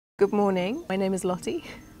Good morning, my name is Lottie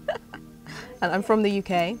and I'm from the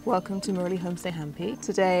UK. Welcome to Murali Homestay Hampi.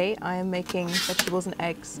 Today I am making vegetables and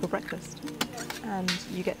eggs for breakfast and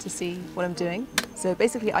you get to see what I'm doing. So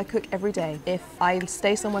basically I cook every day. If I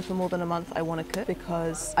stay somewhere for more than a month, I want to cook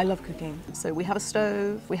because I love cooking. So we have a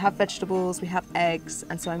stove, we have vegetables, we have eggs,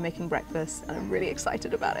 and so I'm making breakfast and I'm really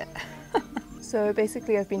excited about it. So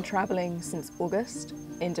basically I've been traveling since August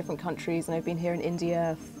in different countries, and I've been here in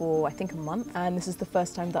India for I think a month, and this is the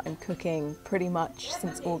first time that I'm cooking pretty much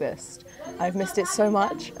since August. I've missed it so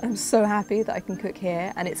much. I'm so happy that I can cook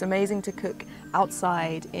here, and it's amazing to cook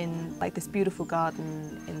outside in like this beautiful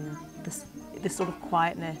garden, in this sort of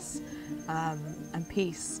quietness and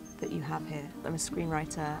peace that you have here. I'm a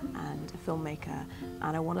screenwriter and a filmmaker,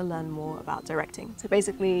 and I want to learn more about directing. So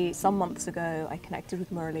basically some months ago I connected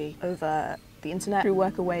with Murali over the internet through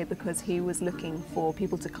Workaway because he was looking for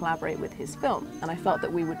people to collaborate with his film, and I felt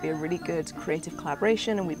that we would be a really good creative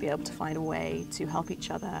collaboration and we'd be able to find a way to help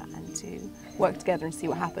each other and to work together and see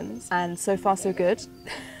what happens. And so far so good.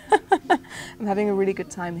 I'm having a really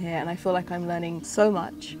good time here and I feel like I'm learning so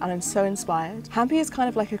much and I'm so inspired. Hampi is kind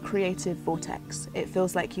of like a creative vortex. It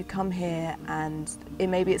feels like you come here and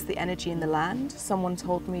maybe it's the energy in the land. Someone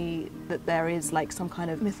told me that there is like some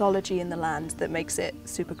kind of mythology in the land that makes it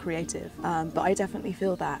super creative, but I definitely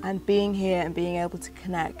feel that. And being here and being able to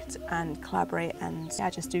connect and collaborate and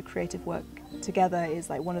just do creative work together is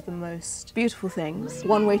like one of the most beautiful things.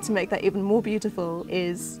 One way to make that even more beautiful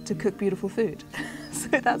is to cook beautiful food. So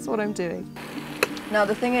that's what I'm doing. Now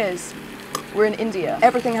the thing is, we're in India.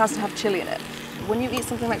 Everything has to have chili in it. When you eat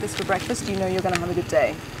something like this for breakfast, you know you're going to have a good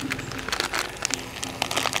day.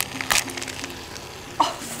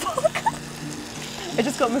 Oh fuck! I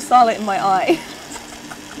just got masala in my eye.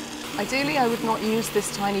 Ideally I would not use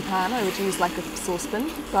this tiny pan, I would use like a saucepan,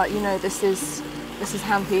 but you know this is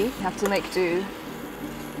Hampi. You have to make do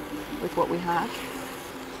with what we have.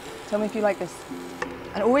 Tell me if you like this.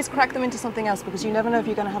 And always crack them into something else because you never know if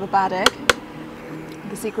you're going to have a bad egg.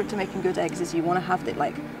 The secret to making good eggs is you want to have it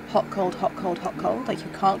like hot, cold, hot, cold, hot, cold. Like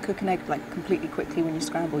you can't cook an egg like completely quickly when you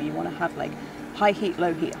scramble. You want to have like high heat,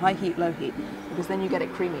 low heat, high heat, low heat, because then you get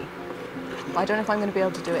it creamy. But I don't know if I'm going to be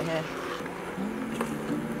able to do it here.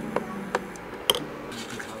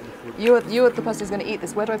 You're the person who's going to eat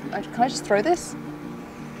this. Where do can I just throw this?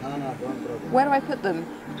 No, don't throw them. Where do I put them?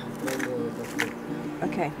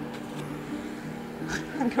 Okay.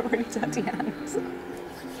 I've got really dirty hands.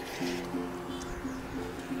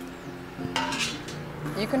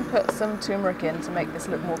 You can put some turmeric in to make this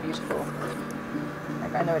look more beautiful.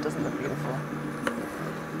 Like, I know it doesn't look beautiful,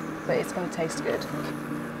 but it's going to taste good.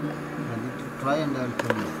 I need to try and I'll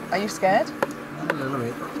tell you. Are you scared? A little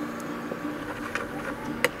bit.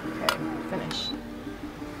 Okay, finish.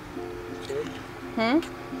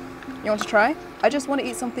 You want to try? I just want to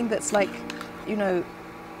eat something that's like, you know,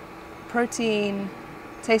 protein,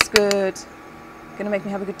 tastes good, gonna make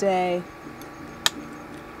me have a good day.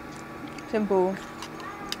 Simple.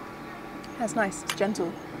 Yeah, it's nice, it's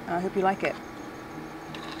gentle. I hope you like it.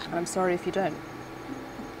 And I'm sorry if you don't.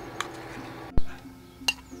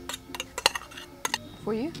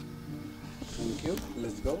 For you? Thank you.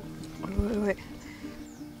 Let's go. Wait.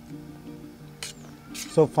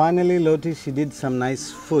 So finally, Lottie, she did some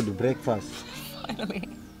nice food, breakfast.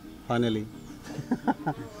 Finally.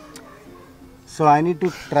 So I need to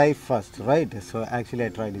try first, right? So actually I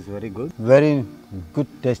tried, it's very good. Very good,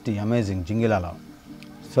 tasty, amazing, jingilala.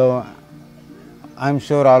 So I'm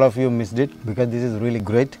sure all of you missed it because this is really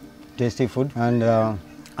great, tasty food, and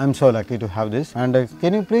I'm so lucky to have this. And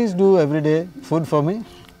can you please do everyday food for me?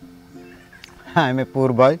 I'm a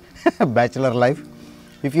poor boy, bachelor life.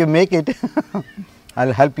 If you make it,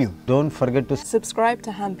 I'll help you. Don't forget to Subscribe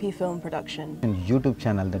to Hampi Film Production. and YouTube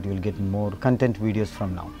channel that you'll get more content videos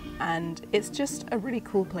from now. And it's just a really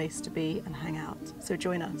cool place to be and hang out. So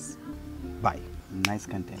join us. Bye. Nice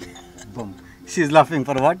content. Boom. She's laughing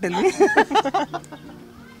for what? Tell me.